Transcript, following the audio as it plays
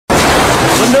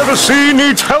The Never Sea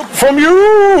needs help from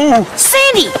you!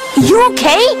 Sandy, you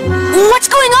okay? What's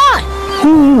going on?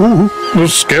 Ooh, the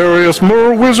scariest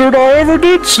mer wizard I ever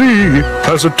did see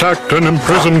has attacked and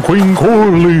imprisoned Queen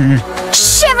Coralie.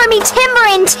 Shiver me timber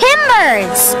and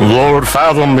timbers! Lord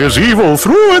Fathom is evil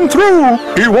through and through.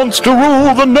 He wants to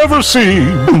rule the Never Sea.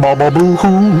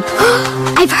 Baba-boo-hoo.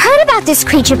 I've heard about this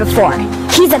creature before.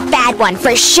 He's a bad one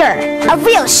for sure. A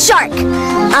real shark.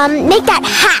 Make that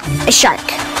half a shark.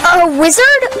 A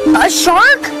wizard? A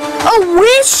shark? A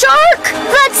whiz shark?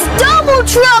 That's double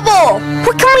trouble!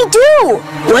 What can we do?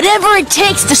 Whatever it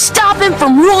takes to stop him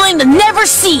from ruling the Never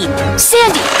Sea.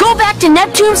 Sandy, go back to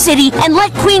Neptune City and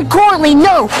let Queen Coralie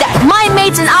know that my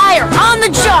mates and I are on the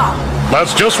job.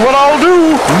 That's just what I'll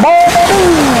do.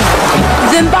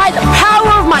 Then by the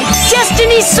power of my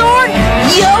destiny sword,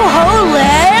 yo-ho,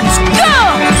 let's go!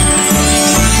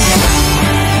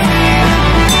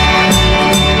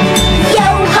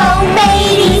 Yo-ho,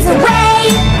 mateys,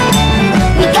 away!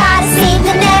 We gotta save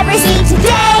the Never Sea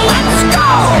today! Let's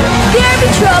go! There be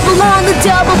trouble on the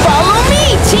double, follow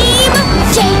me, team!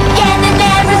 Jake and the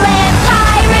Neverland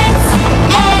pirates,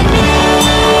 and me!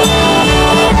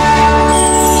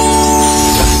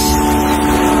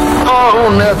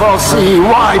 Oh, Never Sea,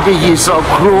 why be ye so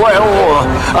cruel?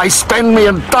 I spend me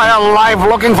entire life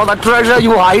looking for the treasure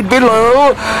you hide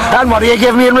below, and what do you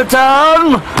give me in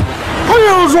return?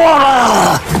 Wheels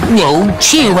water! No,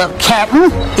 cheer up,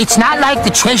 Captain. It's not like the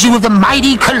treasure of the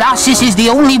mighty Colossus is the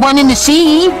only one in the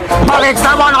sea. But it's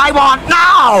the one I want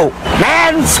now!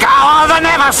 Men, scour the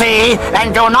Never Sea,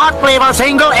 and do not leave a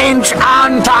single inch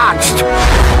untouched!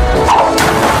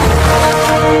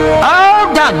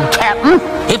 All done, Captain.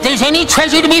 If there's any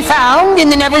treasure to be found in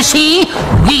the Never Sea,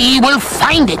 we will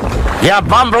find it. You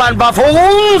bumbling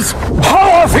buffoons!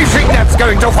 How are fishing nets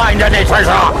going to find any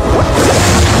treasure?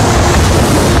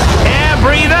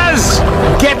 Breathers,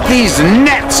 get these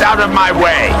nets out of my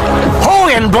way. Who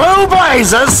in blue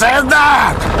blazers said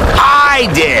that? I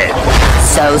did.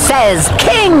 So says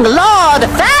King Lord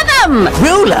Fathom,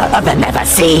 ruler of the Never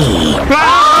Sea.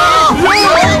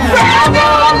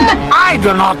 I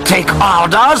do not take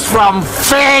orders from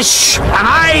fish. And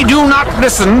I do not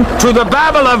listen to the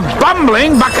babble of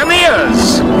bumbling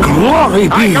buccaneers. Glory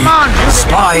be. Come on,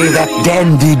 spy that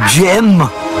dandy gem.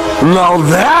 Now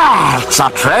that's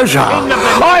a treasure.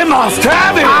 I must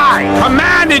have it. I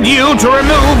commanded you to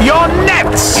remove your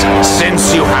nets.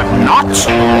 Since you have not,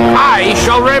 I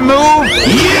shall remove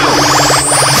you.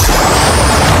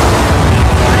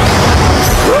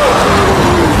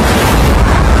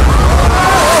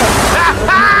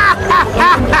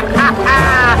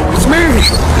 Smee,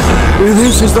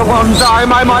 this is the one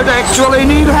time I might actually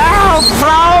need help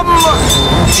from...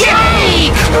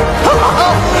 Jake!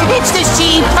 It's the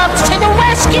sea pups to the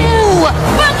rescue!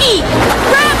 Bucky,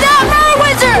 grab that mer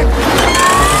wizard!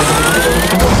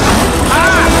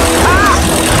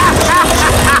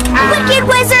 Wicked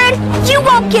wizard, you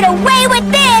won't get away with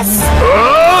this!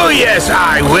 Oh, yes,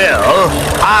 I will.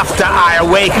 After I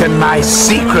awaken my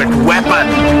secret weapon,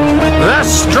 the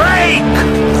Strake!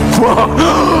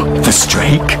 The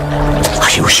Strake? Are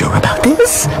you sure about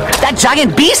this? That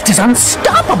giant beast is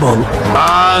unstoppable.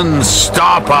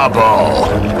 Unstoppable.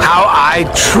 How I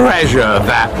treasure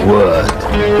that word.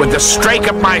 With the Strake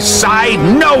at my side,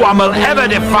 no one will ever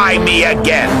defy me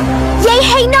again. Yay,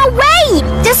 hey, no way!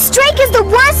 The Strake is the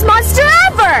worst monster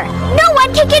ever! No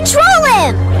one can control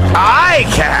him! I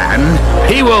can.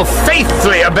 He will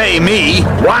faithfully obey me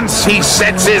once he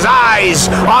sets his eyes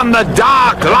on the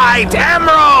Dark Light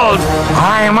Emerald.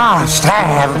 I must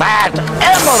have that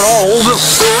emerald.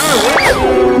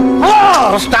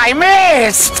 Lost, I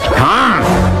missed.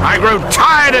 I grow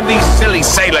tired of these silly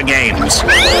sailor games.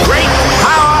 Great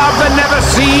power of the Never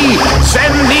Sea,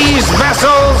 send these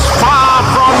vessels far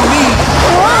from me.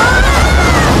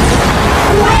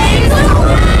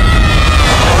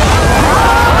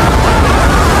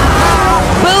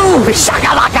 Boom,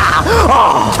 shakalaka!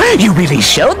 Oh, you really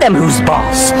showed them who's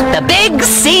boss. The big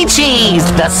sea cheese,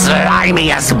 the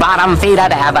slimiest bottom feeder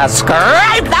to ever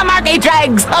scrape the murky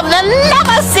dregs of the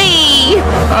Never Sea.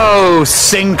 Oh,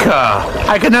 Sinker,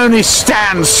 I can only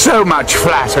stand so much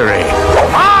flattery.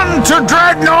 On to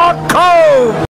Dreadnought Cove!